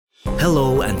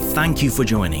Hello and thank you for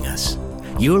joining us.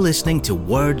 You're listening to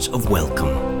Words of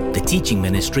Welcome, the teaching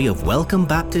ministry of Welcome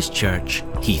Baptist Church,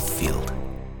 Heathfield.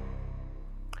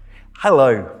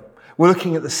 Hello. We're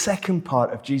looking at the second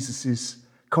part of Jesus'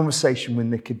 conversation with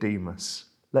Nicodemus.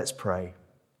 Let's pray.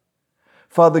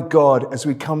 Father God, as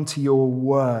we come to your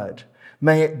word,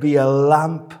 may it be a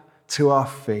lamp to our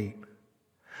feet.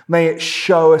 May it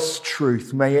show us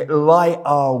truth. May it light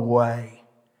our way.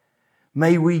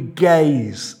 May we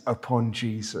gaze upon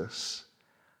Jesus,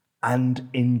 and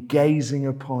in gazing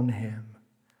upon him,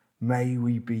 may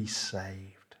we be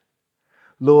saved.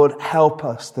 Lord, help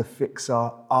us to fix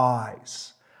our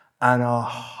eyes and our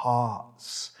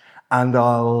hearts and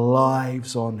our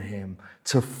lives on him,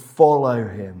 to follow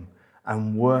him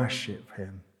and worship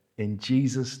him. In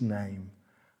Jesus' name,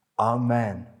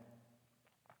 amen.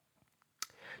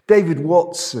 David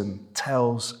Watson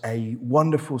tells a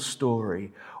wonderful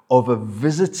story of a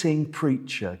visiting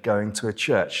preacher going to a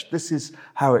church. This is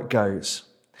how it goes.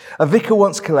 A vicar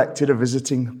once collected a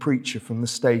visiting preacher from the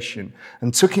station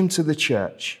and took him to the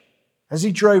church. As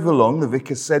he drove along, the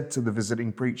vicar said to the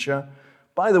visiting preacher,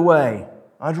 "By the way,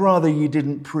 I'd rather you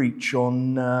didn't preach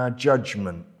on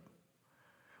judgment.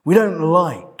 We don't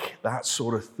like that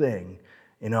sort of thing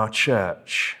in our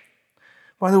church.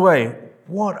 By the way,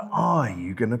 what are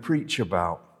you going to preach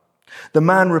about?" The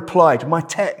man replied, "My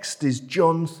text is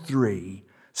John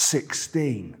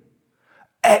 3:16.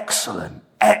 "Excellent,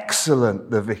 excellent,"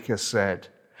 the vicar said.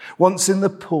 Once in the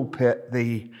pulpit,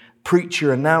 the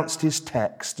preacher announced his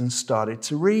text and started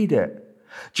to read it.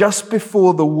 Just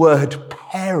before the word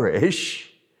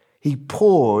perish, he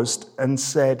paused and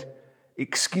said,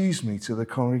 "Excuse me," to the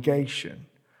congregation,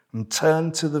 and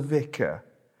turned to the vicar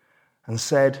and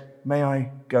said, "May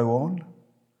I go on?"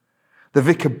 The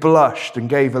vicar blushed and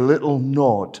gave a little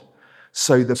nod,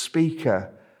 so the speaker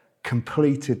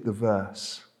completed the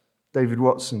verse. David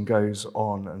Watson goes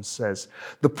on and says,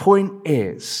 "The point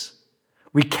is,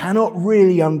 we cannot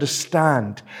really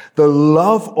understand the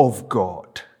love of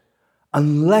God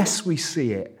unless we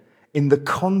see it in the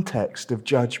context of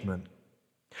judgment.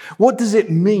 What does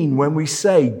it mean when we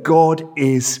say God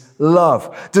is love?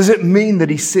 Does it mean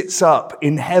that he sits up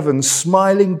in heaven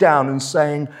smiling down and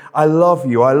saying, 'I love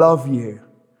you, I love you'?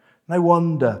 No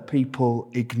wonder people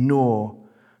ignore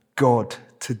God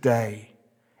today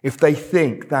if they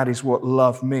think that is what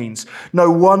love means. No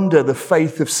wonder the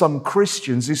faith of some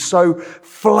Christians is so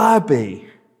flabby.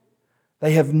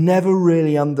 They have never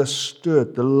really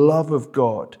understood the love of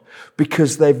God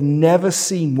because they've never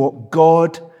seen what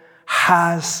God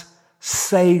has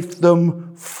saved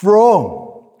them from,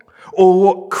 or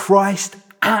what Christ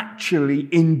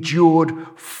actually endured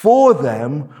for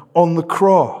them on the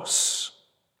cross.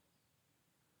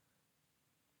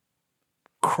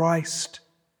 Christ,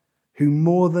 who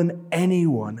more than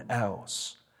anyone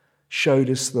else showed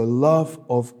us the love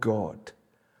of God,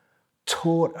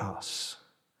 taught us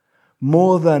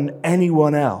more than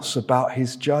anyone else about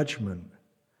his judgment.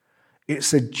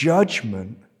 It's a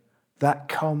judgment that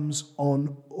comes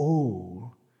on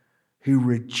all who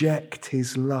reject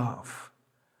his love.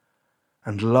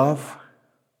 And love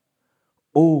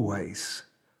always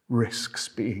risks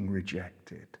being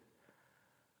rejected.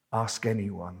 Ask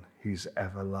anyone who's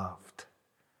ever loved.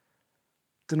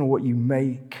 Don't know what you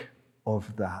make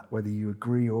of that, whether you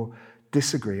agree or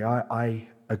disagree. I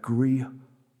agree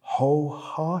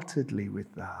wholeheartedly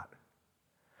with that.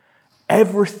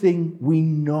 Everything we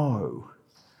know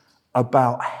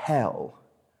about hell,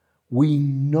 we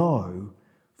know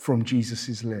from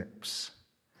Jesus' lips.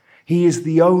 He is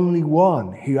the only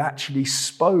one who actually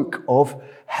spoke of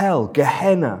hell,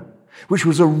 Gehenna, which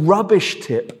was a rubbish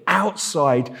tip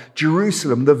outside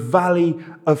Jerusalem, the valley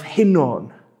of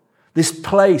Hinnom, this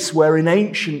place where in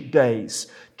ancient days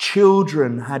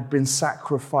children had been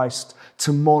sacrificed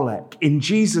to Molech. In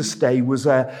Jesus' day was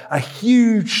a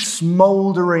huge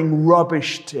smouldering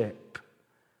rubbish tip.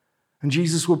 And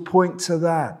Jesus would point to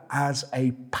that as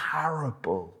a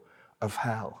parable of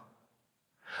hell.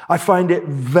 I find it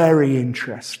very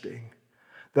interesting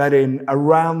that in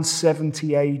around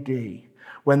 70 AD,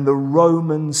 when the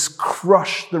Romans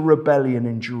crushed the rebellion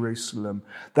in Jerusalem,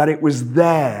 that it was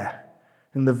there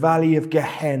in the valley of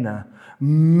Gehenna,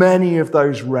 many of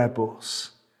those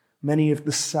rebels, many of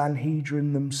the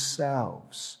Sanhedrin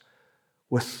themselves,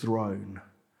 were thrown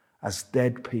as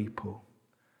dead people.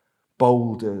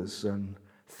 Boulders and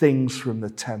things from the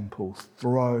temple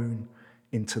thrown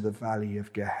into the valley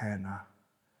of Gehenna.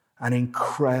 An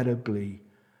incredibly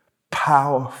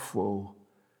powerful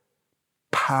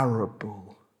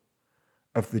parable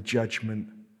of the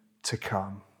judgment to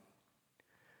come.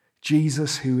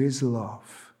 Jesus, who is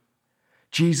love,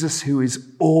 Jesus, who is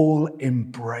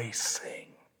all-embracing,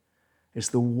 is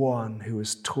the one who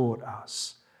has taught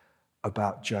us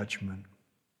about judgment.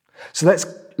 So let's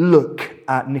look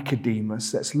at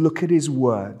Nicodemus. Let's look at his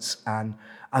words and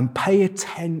pay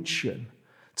attention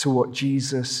to what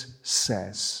Jesus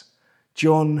says.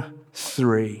 John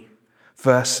 3,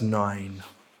 verse 9.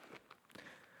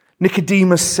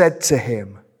 Nicodemus said to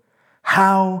him,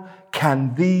 "How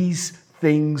can these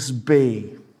things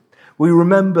be?" We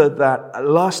remember that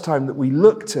last time that we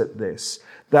looked at this,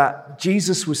 that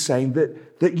Jesus was saying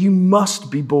that you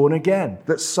must be born again,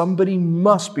 that somebody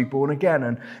must be born again.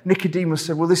 And Nicodemus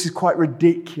said, well, this is quite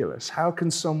ridiculous. How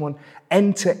can someone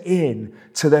enter in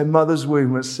to their mother's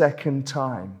womb a second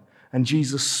time? And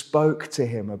Jesus spoke to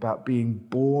him about being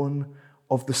born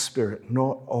of the Spirit,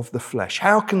 not of the flesh.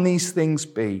 How can these things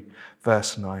be?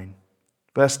 Verse 9.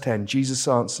 Verse 10, Jesus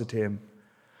answered him,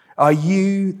 "Are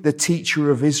you the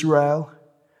teacher of Israel,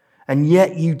 and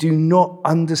yet you do not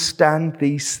understand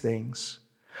these things?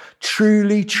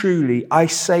 Truly, truly, I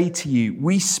say to you,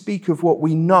 we speak of what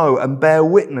we know and bear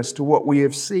witness to what we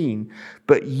have seen,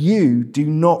 but you do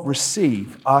not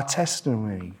receive our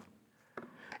testimony.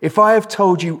 If I have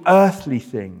told you earthly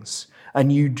things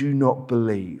and you do not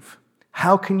believe,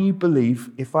 how can you believe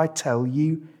if I tell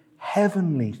you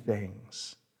heavenly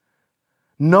things?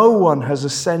 No one has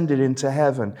ascended into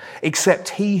heaven except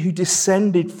he who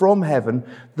descended from heaven,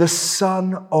 the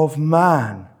Son of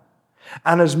Man.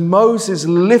 And as Moses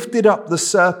lifted up the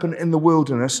serpent in the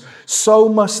wilderness, so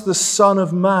must the Son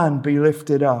of Man be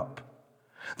lifted up,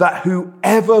 that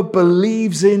whoever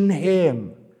believes in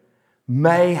him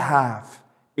may have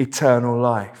eternal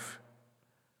life.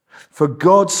 For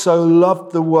God so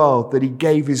loved the world that he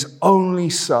gave his only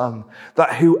Son,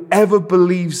 that whoever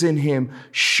believes in him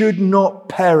should not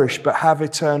perish but have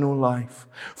eternal life.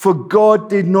 For God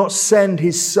did not send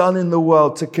his Son in the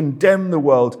world to condemn the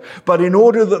world, but in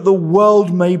order that the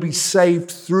world may be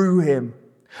saved through him.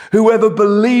 Whoever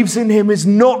believes in him is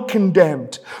not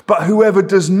condemned, but whoever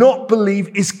does not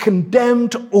believe is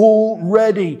condemned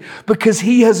already, because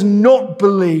he has not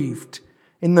believed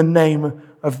in the name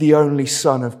of the only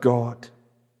Son of God.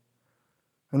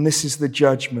 And this is the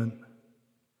judgment.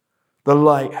 The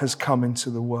light has come into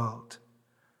the world,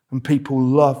 and people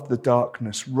loved the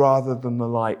darkness rather than the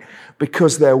light,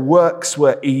 because their works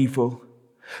were evil.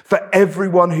 For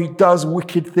everyone who does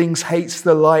wicked things hates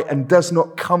the light and does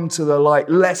not come to the light,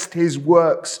 lest his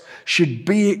works should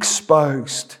be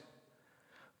exposed.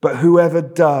 But whoever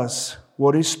does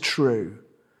what is true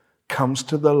comes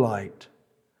to the light,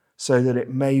 so that it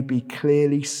may be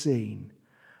clearly seen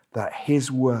that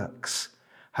his works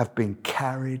have been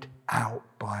carried out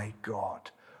by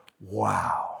God.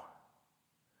 Wow.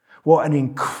 What an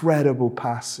incredible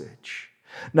passage.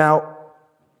 Now,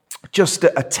 just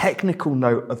a technical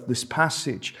note of this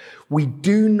passage. We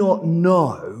do not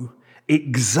know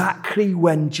exactly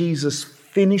when Jesus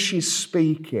finishes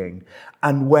speaking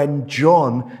and when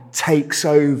John takes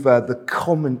over the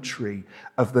commentary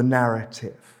of the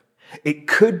narrative. It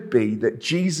could be that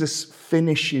Jesus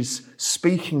finishes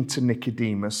speaking to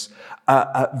Nicodemus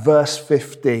at verse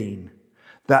 15,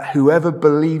 that whoever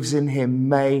believes in him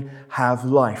may have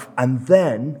life. And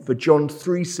then, for John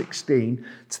 3:16,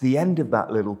 to the end of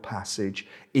that little passage,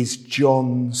 is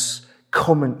John's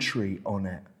commentary on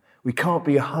it. We can't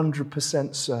be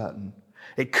 100% certain.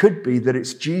 It could be that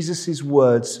it's Jesus'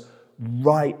 words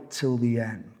right till the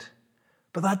end.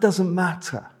 But that doesn't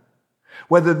matter.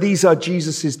 Whether these are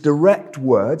Jesus' direct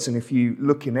words, and if you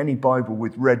look in any Bible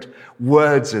with red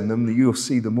words in them, you'll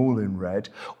see them all in red,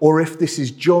 or if this is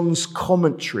John's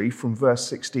commentary from verse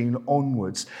 16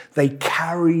 onwards, they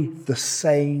carry the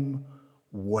same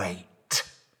weight,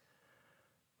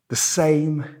 the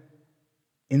same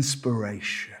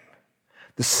inspiration,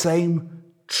 the same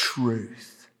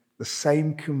truth, the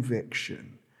same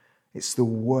conviction. It's the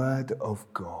Word of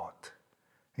God.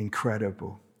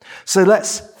 Incredible. So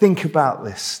let's think about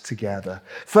this together.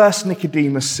 First,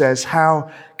 Nicodemus says,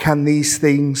 how can these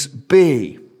things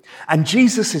be? And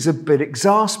Jesus is a bit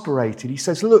exasperated. He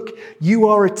says, look, you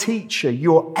are a teacher,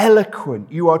 you're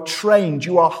eloquent, you are trained,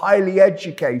 you are highly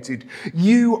educated.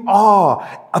 You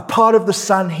are a part of the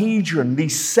Sanhedrin,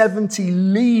 these 70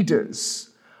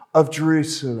 leaders of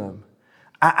Jerusalem.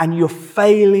 And you're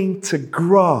failing to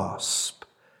grasp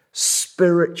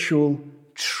spiritual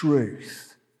truth.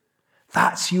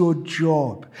 That's your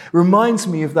job. Reminds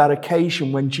me of that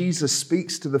occasion when Jesus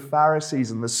speaks to the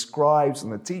Pharisees and the scribes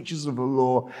and the teachers of the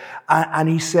law, and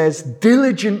he says,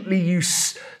 diligently you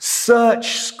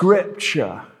search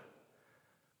Scripture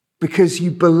because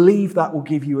you believe that will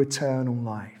give you eternal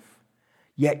life.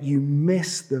 Yet you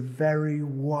miss the very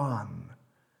one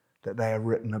that they are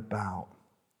written about.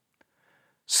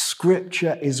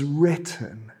 Scripture is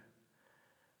written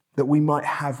that we might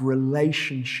have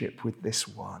relationship with this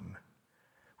one,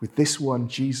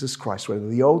 Jesus Christ. Whether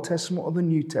the Old Testament or the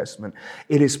New Testament,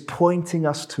 it is pointing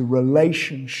us to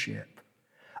relationship,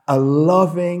 a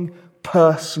loving,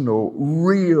 personal,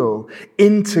 real,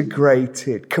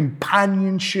 integrated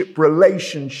companionship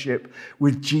relationship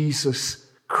with Jesus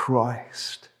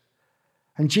Christ.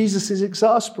 And Jesus is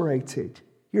exasperated.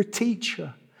 You're a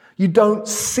teacher. You don't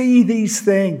see these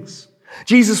things.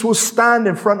 Jesus will stand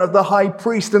in front of the high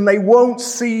priest and they won't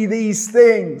see these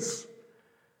things.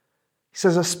 He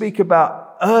says, I speak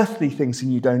about earthly things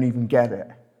and you don't even get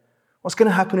it. What's going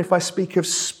to happen if I speak of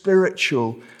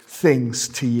spiritual things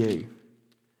to you?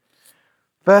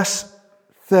 Verse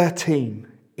 13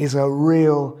 is a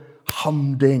real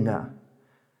humdinger.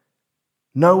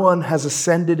 No one has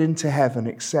ascended into heaven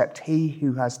except he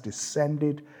who has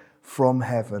descended from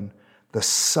heaven, the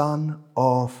Son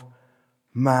of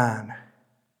Man.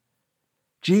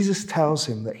 Jesus tells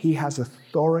him that he has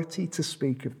authority to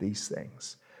speak of these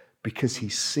things because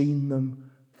he's seen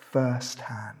them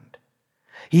firsthand.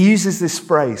 He uses this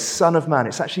phrase, Son of Man.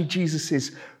 It's actually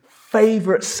Jesus'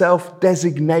 favorite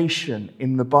self-designation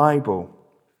in the Bible.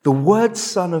 The word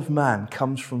Son of Man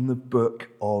comes from the book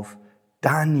of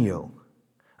Daniel.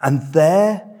 And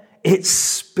there it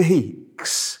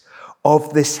speaks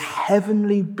of this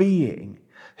heavenly being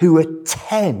who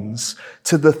attends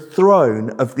to the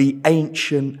throne of the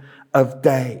Ancient of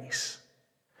Days.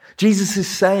 Jesus is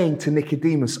saying to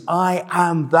Nicodemus, I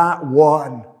am that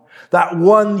one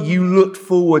you looked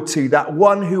forward to, that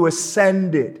one who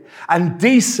ascended and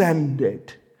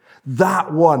descended.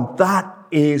 That one, that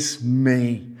is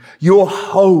me. Your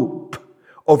hope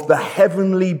of the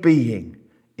heavenly being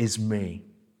is me.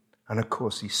 And of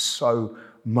course, he's so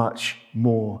much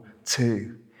more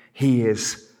too. He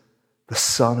is the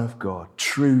Son of God,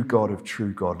 true God of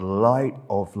true God, light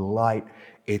of light,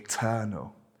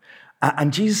 eternal.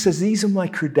 And Jesus says, these are my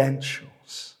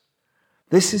credentials.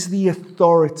 This is the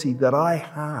authority that I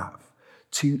have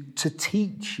to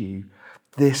teach you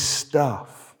this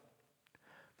stuff.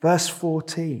 Verse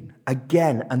 14,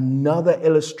 again, another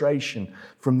illustration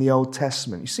from the Old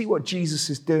Testament. You see what Jesus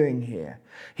is doing here?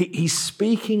 He's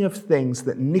speaking of things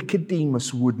that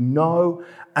Nicodemus would know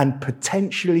and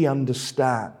potentially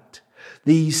understand.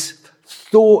 These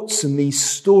thoughts and these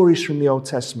stories from the Old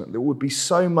Testament that would be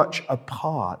so much a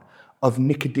part of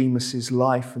Nicodemus's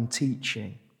life and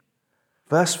teaching.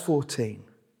 Verse 14,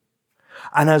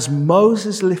 and as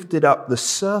Moses lifted up the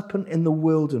serpent in the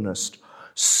wilderness,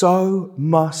 so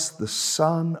must the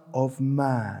Son of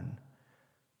Man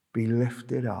be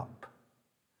lifted up.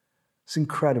 It's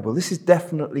incredible. This is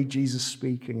definitely Jesus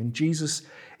speaking. And Jesus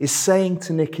is saying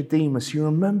to Nicodemus, you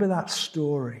remember that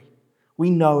story? We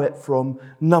know it from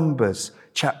Numbers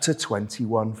chapter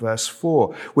 21, verse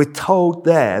 4. We're told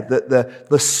there that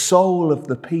the soul of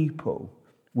the people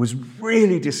was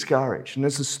really discouraged. And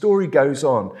as the story goes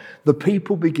on, the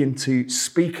people begin to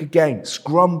speak against,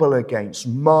 grumble against,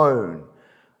 moan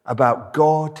about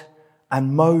God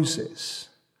and Moses.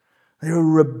 They're a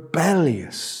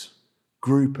rebellious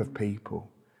group of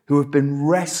people who have been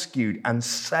rescued and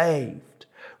saved,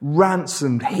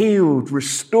 ransomed, healed,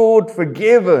 restored,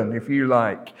 forgiven, if you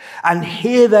like. And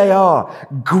here they are,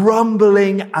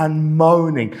 grumbling and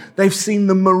moaning. They've seen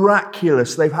the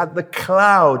miraculous. They've had the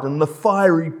cloud and the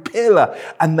fiery pillar,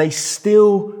 and they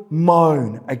still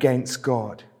moan against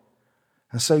God.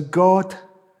 And so God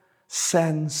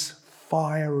sends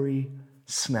fiery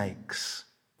snakes.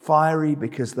 Fiery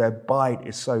because their bite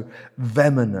is so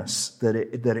venomous that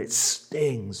it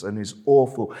stings and is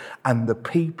awful. And the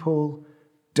people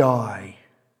die.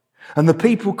 And the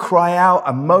people cry out,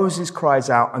 and Moses cries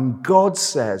out, and God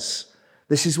says,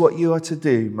 this is what you are to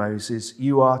do, Moses.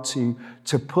 You are to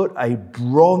put a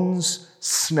bronze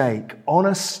snake on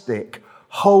a stick,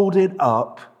 hold it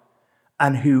up,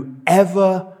 and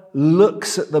whoever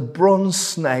looks at the bronze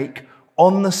snake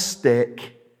on the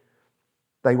stick,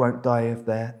 they won't die of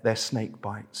their snake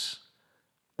bites.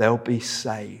 They'll be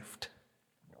saved.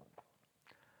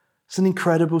 It's an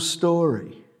incredible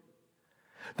story.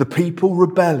 The people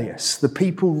rebellious, the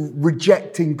people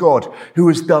rejecting God who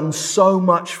has done so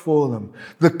much for them.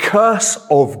 The curse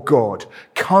of God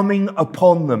coming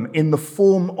upon them in the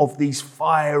form of these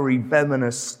fiery,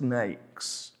 venomous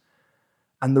snakes.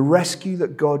 And the rescue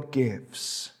that God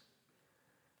gives,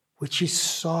 which is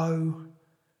so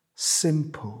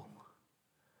simple.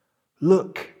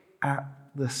 Look at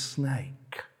the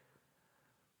snake.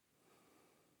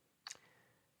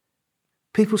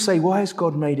 People say, why has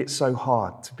God made it so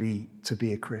hard to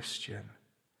be a Christian?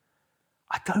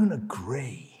 I don't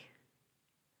agree.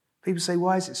 People say,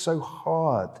 why is it so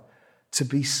hard to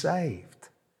be saved?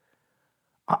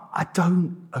 I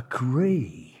don't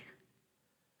agree.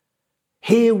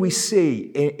 Here we see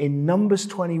in Numbers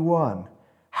 21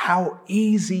 how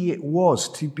easy it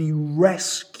was to be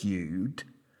rescued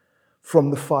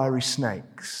from the fiery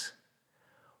snakes.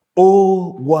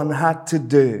 All one had to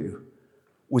do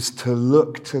was to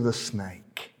look to the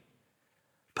snake.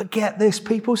 But get this,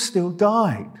 people still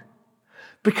died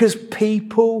because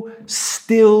people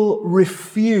still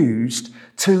refused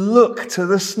to look to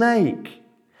the snake.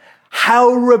 How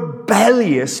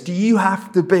rebellious do you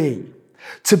have to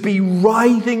be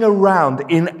writhing around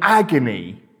in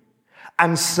agony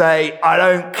and say, I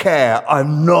don't care,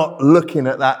 I'm not looking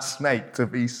at that snake to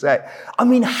be saved? I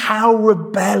mean, how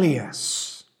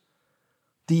rebellious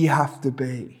do you have to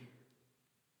be?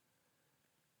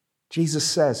 Jesus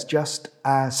says, just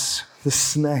as the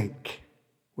snake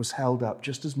was held up,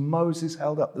 just as Moses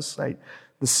held up the snake,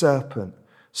 the serpent,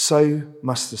 so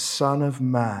must the Son of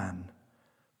Man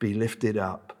be lifted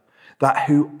up, that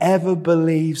whoever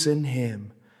believes in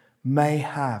him may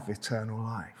have eternal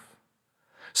life.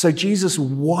 So Jesus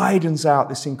widens out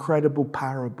this incredible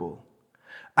parable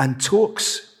and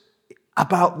talks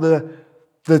about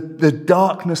the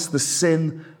darkness, the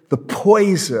sin, the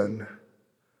poison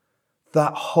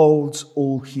that holds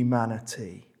all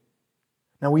humanity.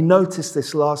 Now, we noticed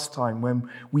this last time when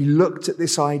we looked at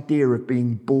this idea of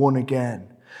being born again.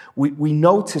 We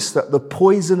noticed that the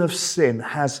poison of sin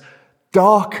has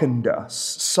darkened us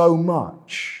so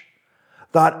much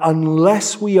that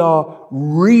unless we are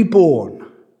reborn,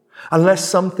 unless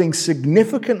something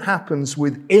significant happens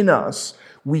within us,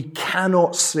 we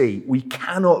cannot see, we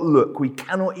cannot look, we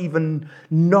cannot even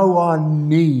know our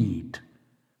need.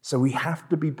 So we have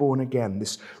to be born again,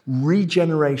 this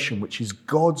regeneration, which is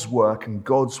God's work and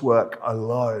God's work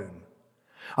alone.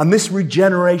 And this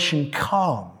regeneration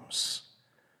comes,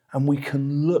 and we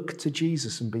can look to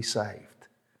Jesus and be saved.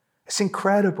 It's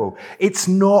incredible. It's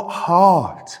not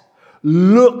hard.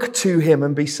 Look to him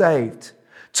and be saved.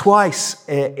 Twice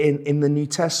in the New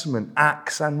Testament,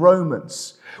 Acts and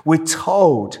Romans, we're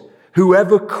told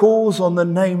whoever calls on the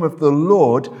name of the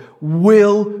Lord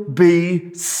will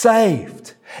be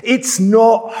saved. It's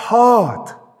not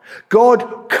hard.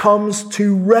 God comes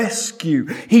to rescue.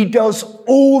 He does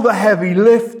all the heavy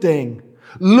lifting.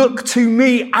 Look to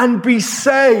me and be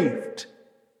saved.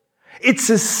 It's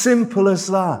as simple as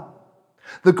that.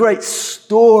 The great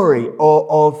story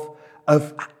of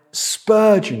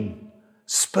Spurgeon's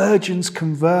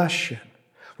conversion,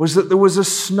 was that there was a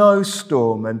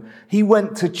snowstorm and he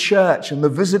went to church and the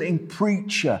visiting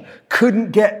preacher couldn't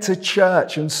get to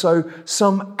church, and so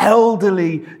some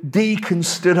elderly deacon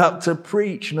stood up to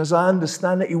preach, and as I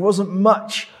understand it, he wasn't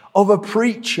much of a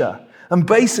preacher and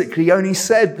basically only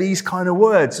said these kind of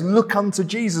words: look unto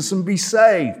Jesus and be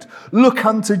saved. Look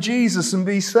unto Jesus and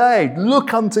be saved.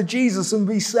 Look unto Jesus and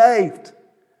be saved.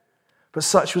 But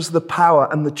such was the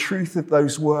power and the truth of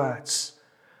those words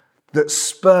that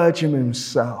Spurgeon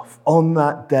himself on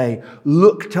that day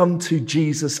looked unto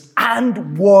Jesus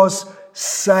and was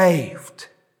saved.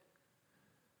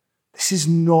 This is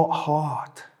not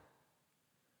hard.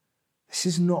 This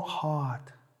is not hard.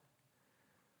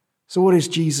 So what is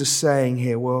Jesus saying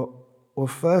here? Well,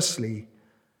 firstly,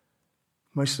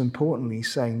 most importantly,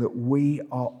 he's saying that we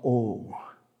are all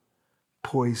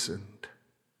poisoned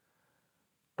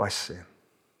by sin.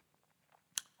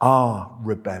 Our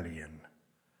rebellion,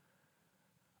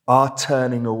 our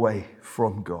turning away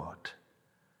from God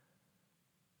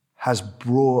has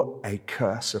brought a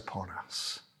curse upon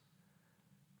us.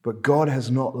 But God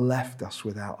has not left us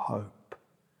without hope.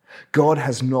 God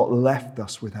has not left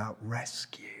us without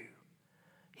rescue.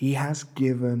 He has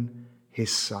given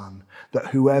his Son, that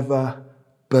whoever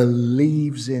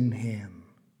believes in him,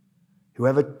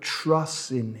 whoever trusts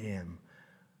in him,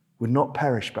 would not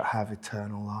perish but have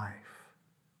eternal life.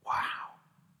 Wow.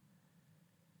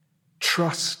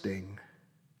 Trusting,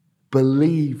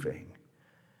 believing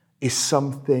is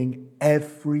something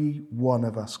every one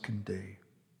of us can do.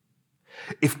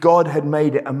 If God had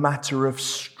made it a matter of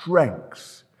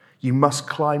strength, you must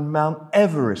climb Mount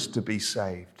Everest to be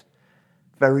saved,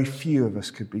 very few of us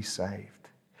could be saved.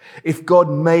 If God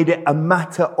made it a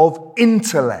matter of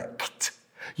intellect,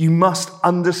 you must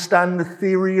understand the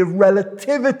theory of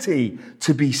relativity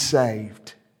to be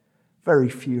saved, very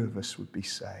few of us would be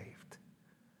saved.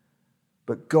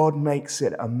 But God makes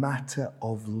it a matter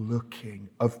of looking,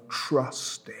 of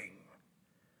trusting.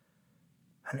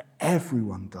 And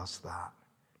everyone does that.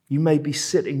 You may be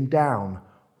sitting down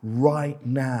right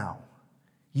now.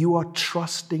 You are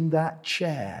trusting that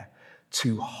chair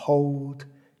to hold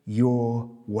your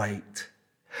weight.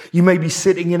 You may be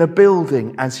sitting in a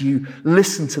building as you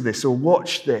listen to this or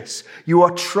watch this. You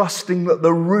are trusting that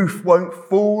the roof won't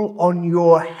fall on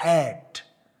your head.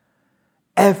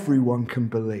 Everyone can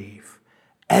believe.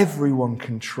 Everyone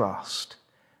can trust.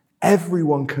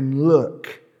 Everyone can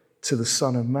look to the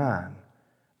Son of Man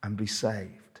and be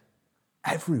saved.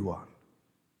 Everyone.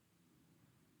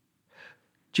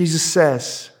 Jesus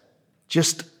says,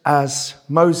 just as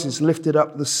Moses lifted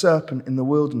up the serpent in the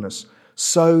wilderness,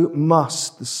 so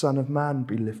must the Son of Man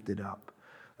be lifted up.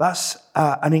 That's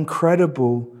an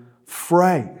incredible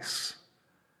phrase.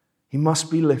 He must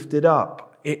be lifted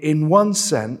up. In one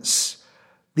sense,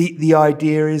 the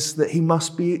idea is that he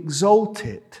must be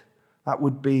exalted. That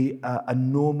would be a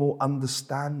normal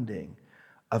understanding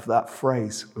of that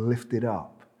phrase, lifted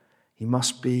up. He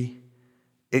must be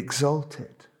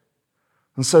exalted.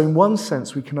 And so in one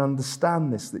sense, we can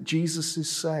understand this, that Jesus is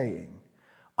saying,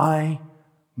 I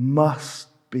must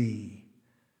be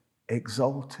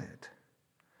exalted.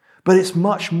 But it's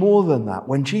much more than that.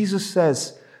 When Jesus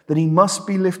says that he must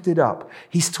be lifted up,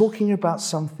 he's talking about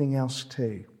something else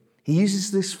too. He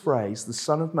uses this phrase, the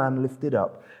Son of Man lifted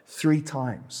up, 3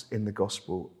 times in the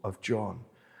Gospel of John.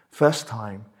 First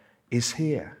time is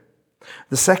here.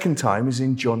 The second time is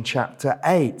in John chapter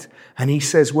 8. And he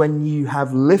says, when you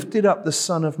have lifted up the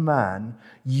Son of Man,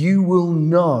 you will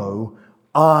know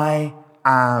I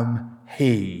am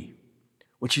he.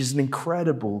 Which is an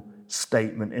incredible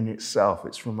statement in itself.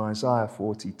 It's from Isaiah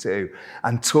 42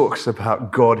 and talks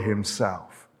about God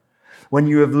himself. When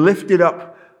you have lifted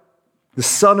up the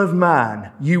Son of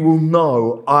Man, you will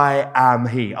know I am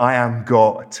he. I am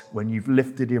God when you've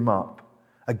lifted him up.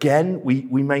 Again, we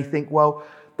may think, well,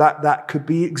 that could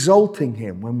be exalting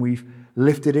him. When we've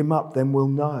lifted him up, then we'll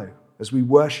know. As we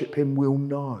worship him, we'll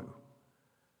know.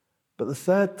 But the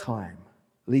third time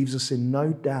leaves us in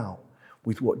no doubt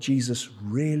with what Jesus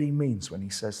really means when he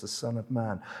says the Son of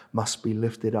Man must be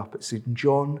lifted up. It's in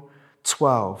John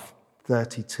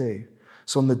 12:32.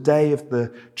 It's on the day of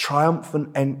the triumphant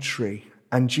entry,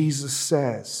 and Jesus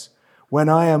says, when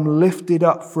I am lifted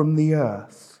up from the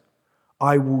earth,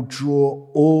 I will draw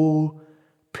all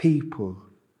people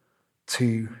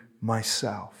to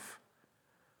myself.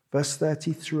 Verse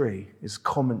 33 is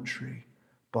commentary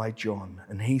by John,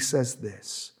 and he says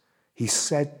this. He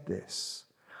said this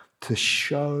to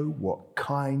show what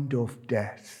kind of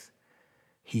death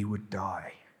he would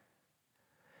die.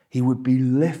 He would be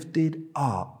lifted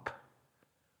up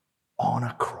on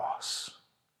a cross.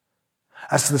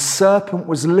 As the serpent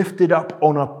was lifted up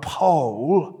on a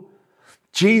pole,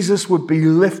 Jesus would be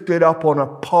lifted up on a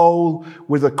pole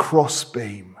with a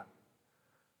crossbeam.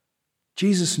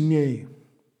 Jesus knew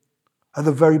at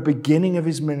the very beginning of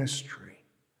his ministry,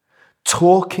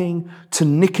 talking to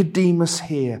Nicodemus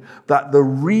here, that the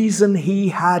reason he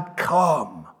had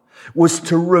come was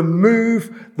to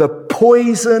remove the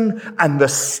poison and the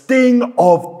sting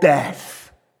of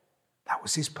death. That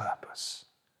was his purpose.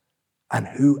 And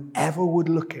whoever would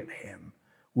look at him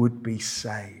would be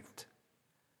saved.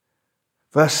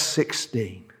 Verse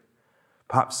 16,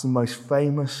 perhaps the most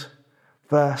famous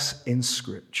verse in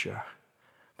Scripture.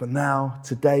 But now,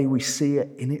 today, we see it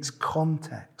in its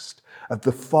context of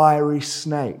the fiery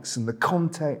snakes and the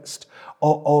context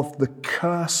of the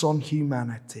curse on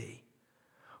humanity.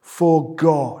 For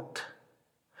God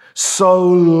so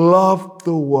loved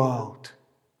the world,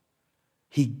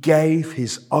 he gave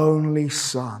his only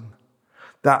Son,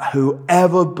 that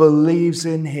whoever believes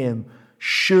in him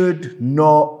should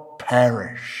not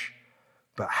perish,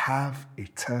 but have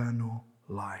eternal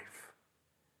life.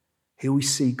 Here we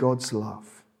see God's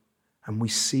love, and we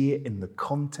see it in the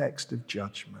context of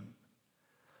judgment.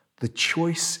 The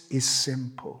choice is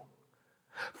simple.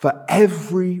 For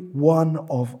every one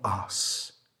of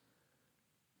us,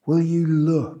 will you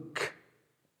look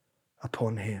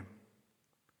upon him?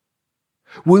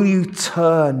 Will you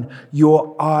turn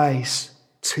your eyes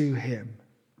to him?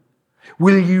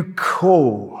 Will you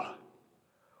call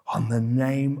on the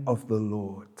name of the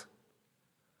Lord?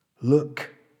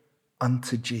 Look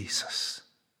unto Jesus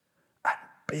and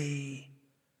be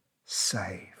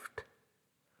saved.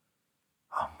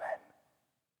 Amen.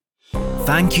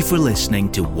 Thank you for listening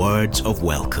to Words of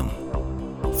Welcome.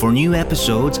 For new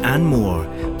episodes and more,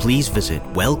 please visit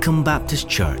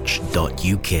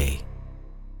welcomebaptistchurch.uk.